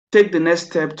Take the next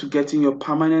step to getting your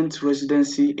permanent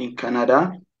residency in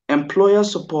Canada. Employer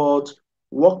support,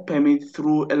 work permit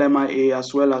through LMIA,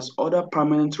 as well as other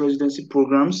permanent residency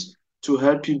programs to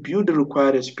help you build the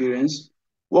required experience.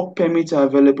 Work permits are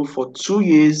available for 2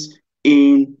 years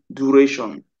in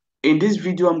duration. In this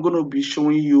video, I'm going to be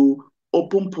showing you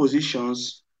open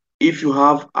positions if you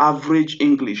have average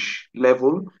English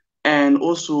level, and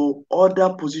also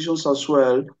other positions as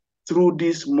well through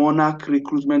this Monarch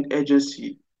recruitment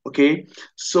agency. Okay,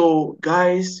 so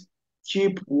guys,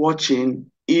 keep watching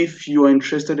if you are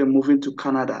interested in moving to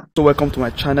Canada. So welcome to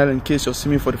my channel. In case you're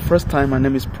seeing me for the first time, my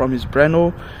name is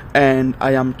Breno and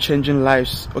I am changing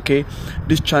lives. Okay,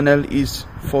 this channel is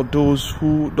for those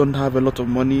who don't have a lot of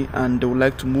money and they would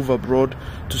like to move abroad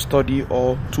to study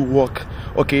or to work.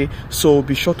 Okay, so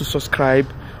be sure to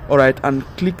subscribe, all right, and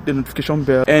click the notification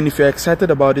bell. And if you're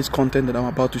excited about this content that I'm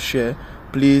about to share,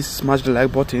 please smash the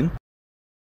like button.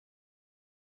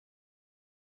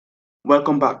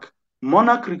 Welcome back.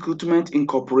 Monarch Recruitment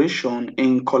Incorporation,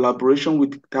 in collaboration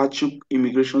with CZECH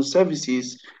Immigration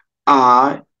Services,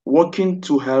 are working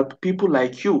to help people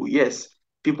like you, yes,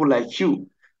 people like you,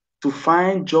 to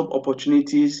find job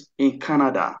opportunities in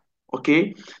Canada.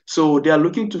 Okay, so they are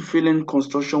looking to fill in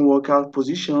construction worker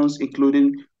positions,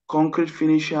 including concrete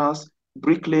finishers,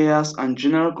 bricklayers, and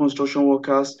general construction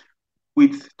workers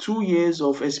with 2 years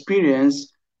of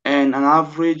experience and an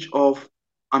average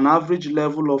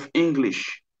level of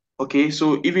English. Okay,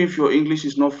 so even if your English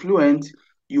is not fluent,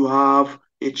 you have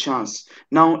a chance.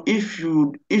 Now, if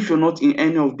you're not in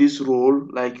any of this role,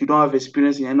 like you don't have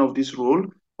experience in any of this role,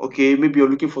 okay, maybe you're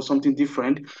looking for something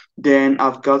different, then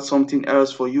I've got something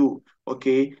else for you.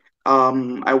 Okay.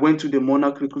 I went to the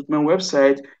Monarch recruitment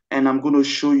website and I'm going to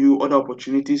show you other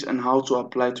opportunities and how to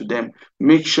apply to them.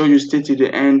 Make sure you stay to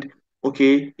the end,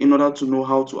 okay, in order to know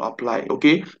how to apply.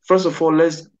 Okay, first of all,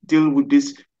 let's deal with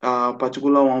this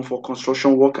particular one for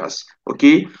construction workers.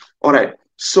 Okay, all right,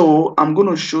 so I'm going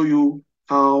to show you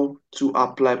how to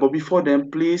apply, but before then,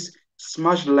 please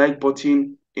smash the like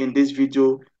button in this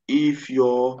video if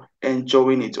you're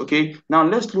enjoying it. Okay, now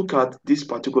let's look at this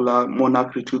particular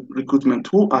Monarch recruitment.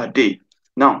 Who are they?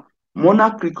 Now,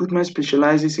 Monarch recruitment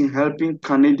specializes in helping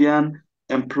Canadian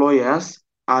employers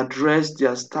address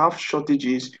their staff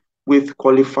shortages with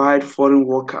qualified foreign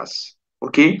workers.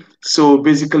 Okay, so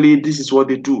basically, this is what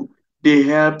they do. They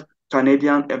help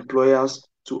Canadian employers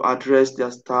to address their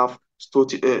staff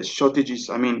shortages.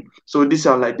 I mean, so these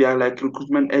are like, they are like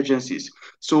recruitment agencies.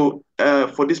 So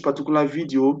for this particular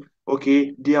video,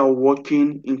 okay, they are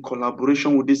working in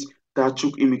collaboration with this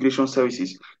CZECH Immigration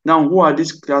Services. Now, who are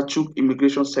these CZECH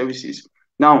Immigration Services?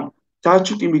 Now,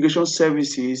 CZECH Immigration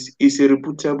Services is a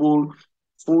reputable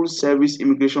full-service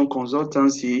immigration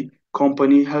consultancy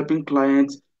company helping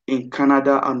clients in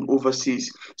Canada and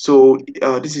overseas. So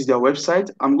this is their website.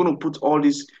 I'm going to put all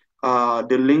these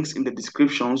the links in the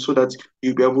description so that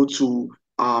you'll be able to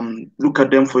look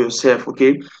at them for yourself.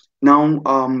 Okay. Now,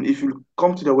 if you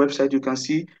come to the website, you can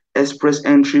see express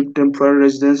entry, temporary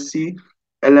residency,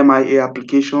 LMIA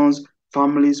applications,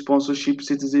 family sponsorship,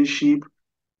 citizenship,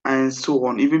 and so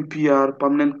on. Even PR,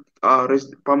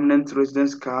 permanent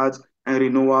residence cards and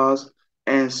renewals,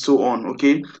 and so on.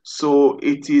 Okay, so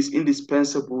it is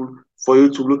indispensable for you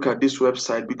to look at this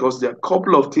website because there are a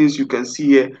couple of things you can see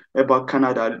here about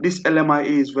Canada. This LMIA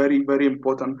is very, very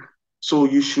important, so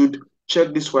you should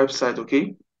check this website.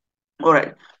 Okay, all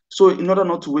right. So in order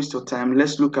not to waste your time,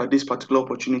 let's look at these particular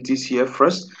opportunities here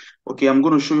first. Okay, I'm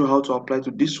going to show you how to apply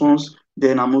to these ones.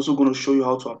 Then I'm also going to show you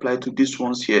how to apply to these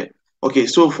ones here. Okay,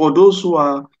 so for those who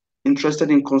are interested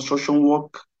in construction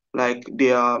work, like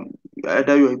they are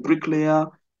either you're a bricklayer,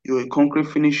 you're a concrete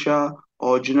finisher,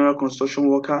 or general construction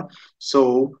worker.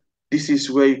 So this is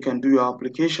where you can do your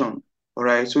application. All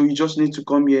right, so you just need to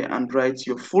come here and write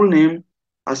your full name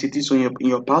as it is on in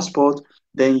your passport,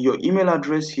 then your email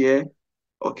address here.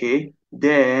 Okay,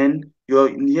 then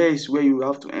here is where you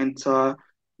have to enter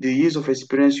the years of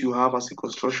experience you have as a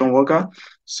construction worker.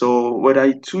 So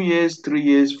whether 2 years, 3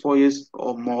 years, 4 years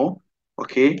or more.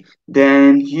 Okay,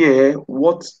 then here,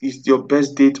 what is your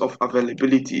best date of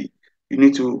availability? You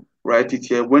need to write it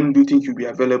here. When do you think you'll be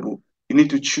available? You need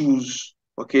to choose.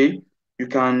 Okay, you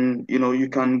can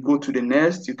go to the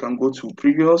next, you can go to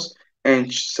previous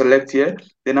and select here.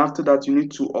 Then after that, you need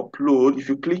to upload. If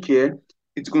you click here,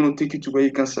 it's going to take you to where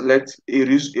you can select a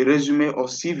resume or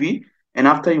CV. And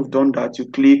after you've done that, you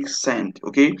click send.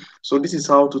 Okay, so this is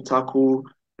how to tackle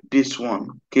this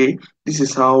one. Okay, this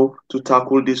is how to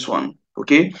tackle this one.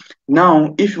 Okay,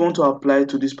 now if you want to apply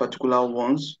to these particular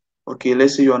ones, okay,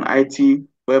 let's say you're an IT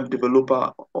web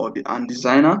developer and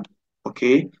designer.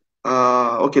 Okay,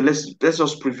 Okay, let's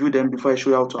just preview them before I show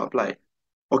you how to apply.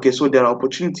 Okay, so there are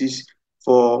opportunities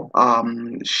for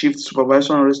shift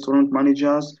supervisor and restaurant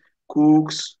managers,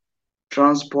 cooks,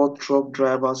 transport truck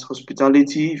drivers,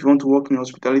 hospitality. If you want to work in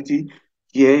hospitality,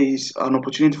 here is an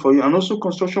opportunity for you, and also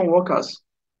construction workers.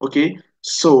 Okay,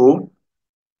 so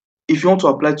if you want to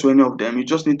apply to any of them, you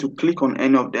just need to click on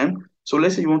any of them. So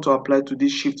let's say you want to apply to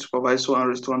this shift supervisor and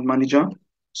restaurant manager.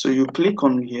 So you click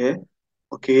on here.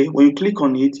 Okay, when you click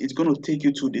on it, it's going to take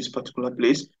you to this particular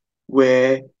place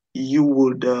where you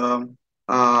would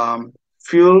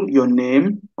fill your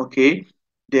name, okay,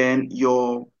 then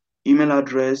your email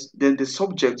address, then the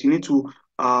subject. You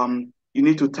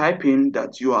need to type in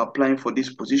that you are applying for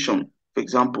this position, for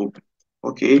example.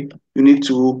 Okay, you need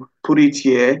to put it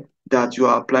here that you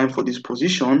are applying for this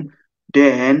position.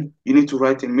 Then you need to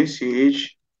write a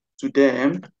message to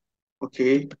them.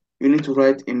 Okay, you need to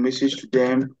write a message to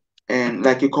them and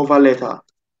like a cover letter.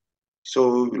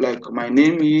 So like my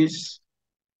name is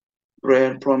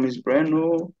Promise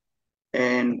Breno,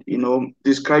 and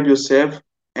describe yourself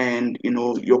and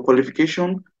your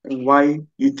qualification and why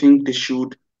you think they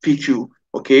should pick you.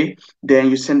 Okay, then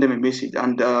you send them a message,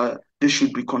 and they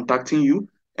should be contacting you,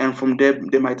 and from there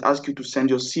they might ask you to send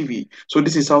your CV. So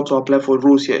this is how to apply for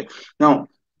roles here. Now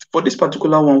for this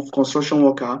particular one, construction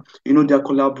worker, they're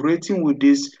collaborating with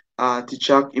this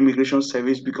TCHAC immigration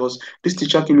service, because this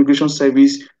TCHAC immigration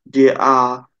service, they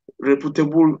are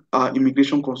reputable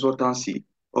immigration consultancy.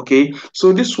 Okay,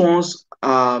 so these ones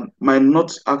might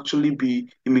not actually be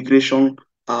immigration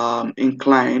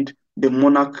inclined, the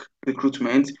monarch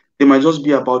recruitment. They might just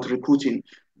be about recruiting.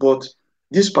 But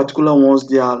these particular ones,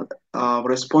 they are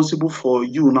responsible for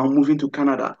you now moving to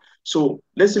Canada. So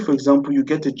let's say, for example, you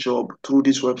get a job through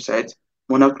this website,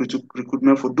 monarch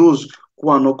recruitment, for those who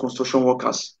are not construction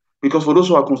workers. Because for those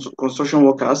who are construction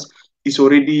workers,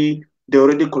 they're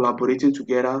already collaborating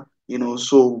together.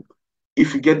 So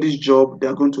if you get this job, they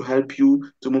are going to help you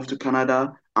to move to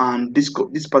Canada, and this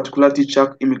particular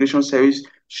teacher immigration service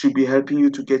should be helping you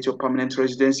to get your permanent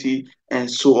residency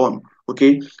and so on.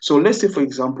 Okay, so let's say, for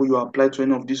example, you apply to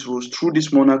any of these roles through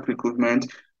this monarch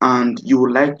recruitment, and you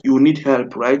need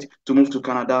help, right, to move to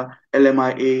Canada,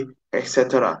 LMIA,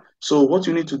 etc. So what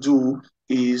you need to do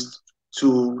is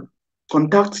to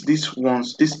contact these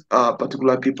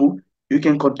particular people. You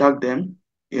can contact them,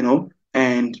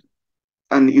 and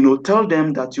tell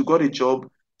them that you got a job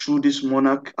through this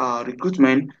monarch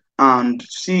recruitment, and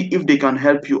see if they can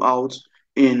help you out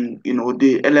in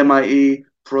the LMIA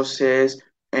process,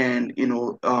 and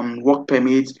work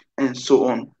permits and so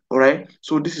on. All right,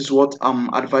 so this is what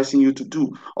I'm advising you to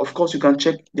do. Of course, you can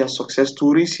check their success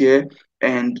stories here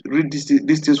and read these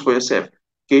things for yourself.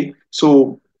 Okay,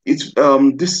 so it's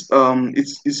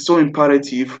so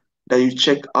imperative that you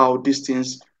check out these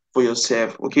things for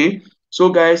yourself. Okay, so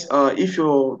guys, if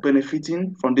you're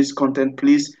benefiting from this content,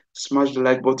 please smash the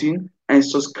like button and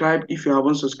subscribe if you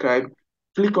haven't subscribed.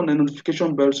 Click on the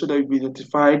notification bell so that you'll be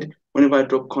notified whenever I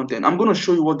drop content. I'm going to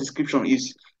show you what description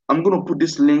is. I'm going to put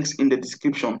these links in the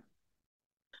description.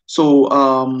 So,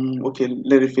 okay,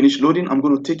 let it finish loading. I'm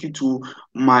going to take you to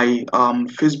my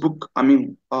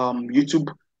YouTube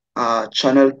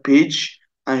channel page,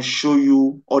 and show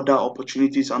you other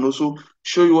opportunities, and also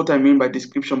show you what I mean by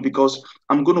description, because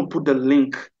I'm going to put the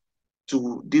link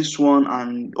to this one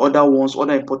and other ones,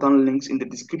 other important links in the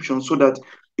description, so that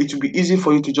it will be easy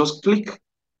for you to just click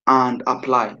and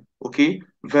apply. Okay,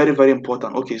 very, very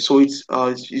important. Okay, so it's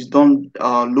done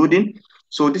loading.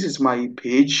 So this is my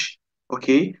page.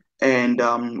 Okay, and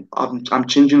I'm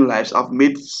changing lives. I've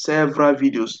made several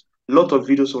videos, lot of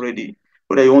videos already.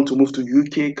 Whether you want to move to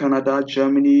UK, Canada,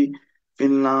 Germany,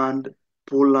 Finland,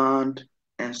 Poland,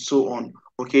 and so on.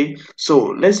 Okay, so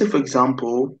let's say, for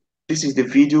example, this is the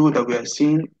video that we are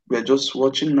seeing, we are just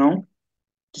watching now.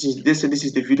 This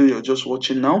is the video you're just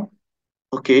watching now.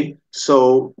 Okay,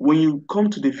 so when you come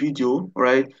to the video,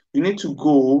 right, you need to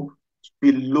go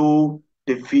below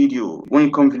the video. When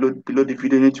you come below the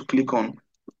video, you need to click on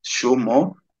show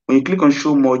more. When you click on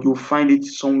show more, you'll find it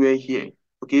somewhere here.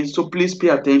 Okay, so please pay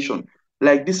attention.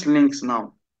 Like these links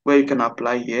now, where you can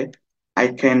apply here, I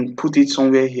can put it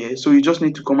somewhere here. So you just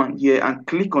need to come on here and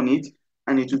click on it,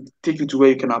 and it will take you to where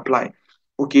you can apply.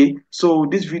 Okay, so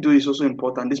this video is also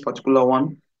important, this particular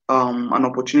one, an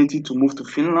opportunity to move to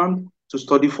Finland to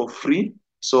study for free.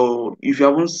 So if you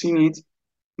haven't seen it,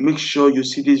 make sure you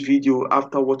see this video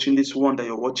after watching this one that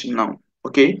you're watching now.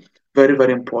 Okay, very,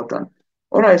 very important.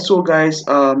 All right, so guys,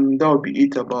 that will be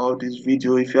it about this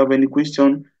video. If you have any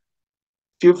question,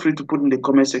 feel free to put in the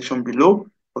comment section below.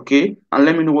 Okay, and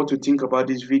let me know what you think about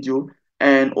this video.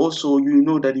 And also, you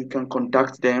know that you can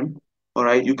contact them All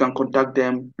right, you can contact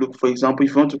them. Look, for example,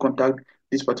 if you want to contact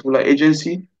this particular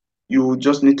agency, you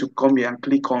just need to come here and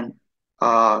click on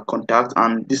contact,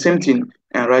 and the same thing,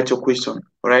 and write your question.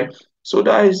 All right. So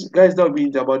that is, guys, that will be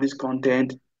it about this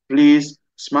content. Please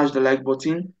smash the like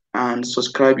button and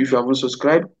subscribe if you haven't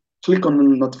subscribed. Click on the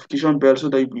notification bell so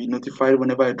that you'll be notified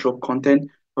whenever I drop content.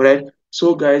 All right.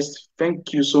 So, guys,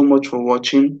 thank you so much for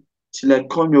watching. Till I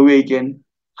come your way again,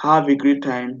 have a great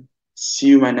time. See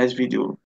you in my next video.